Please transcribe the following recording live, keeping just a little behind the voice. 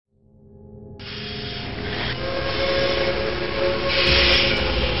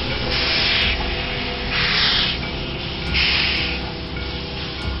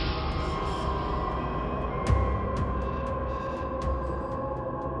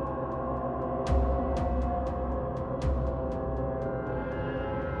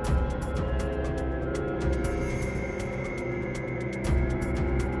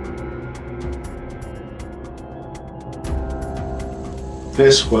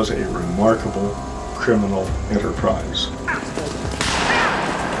This was a remarkable criminal enterprise.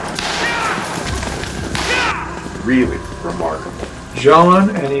 Really remarkable. John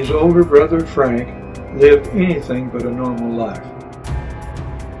and his older brother Frank lived anything but a normal life.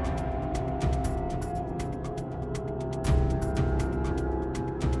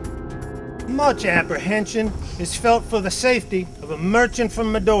 Much apprehension is felt for the safety of a merchant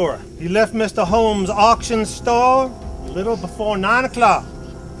from Medora. He left Mr. Holmes' auction store a little before 9 o'clock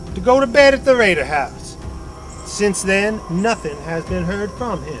to go to bed at the Raider house. Since then, nothing has been heard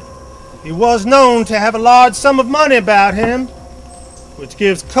from him. He was known to have a large sum of money about him, which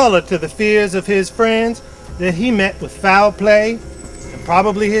gives color to the fears of his friends that he met with foul play and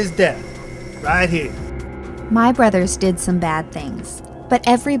probably his death right here. My brothers did some bad things, but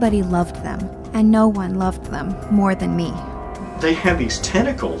everybody loved them, and no one loved them more than me. They had these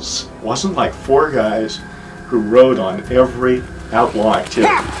tentacles. It wasn't like 4 guys who rode on every outlaw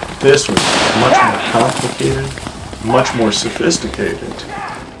activity. This was much more complicated, much more sophisticated.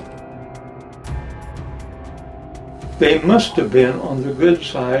 They must have been on the good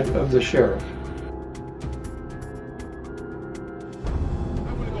side of the sheriff.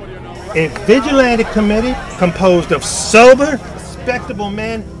 A vigilante committee composed of sober, respectable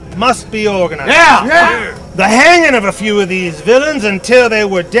men must be organized. Yeah! The hanging of a few of these villains until they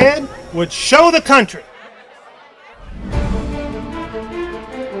were dead would show the country.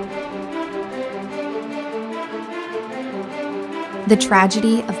 The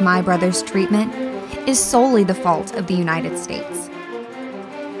tragedy of my brother's treatment is solely the fault of the United States.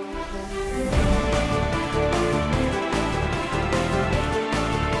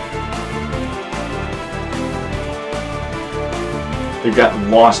 They've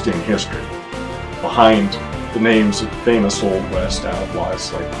gotten lost in history behind the names of famous Old West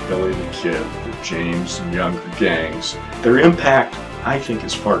outlaws like Billy the Kid, the James and younger gangs. Their impact, I think,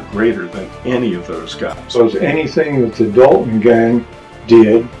 is far greater than any of those guys. Was anything that the Dalton gang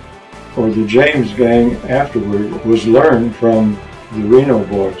did, or the James gang afterward, was learned from the Reno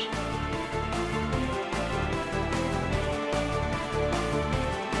boys.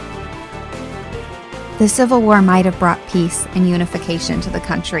 The Civil War might have brought peace and unification to the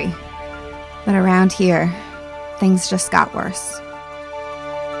country, but around here, things just got worse.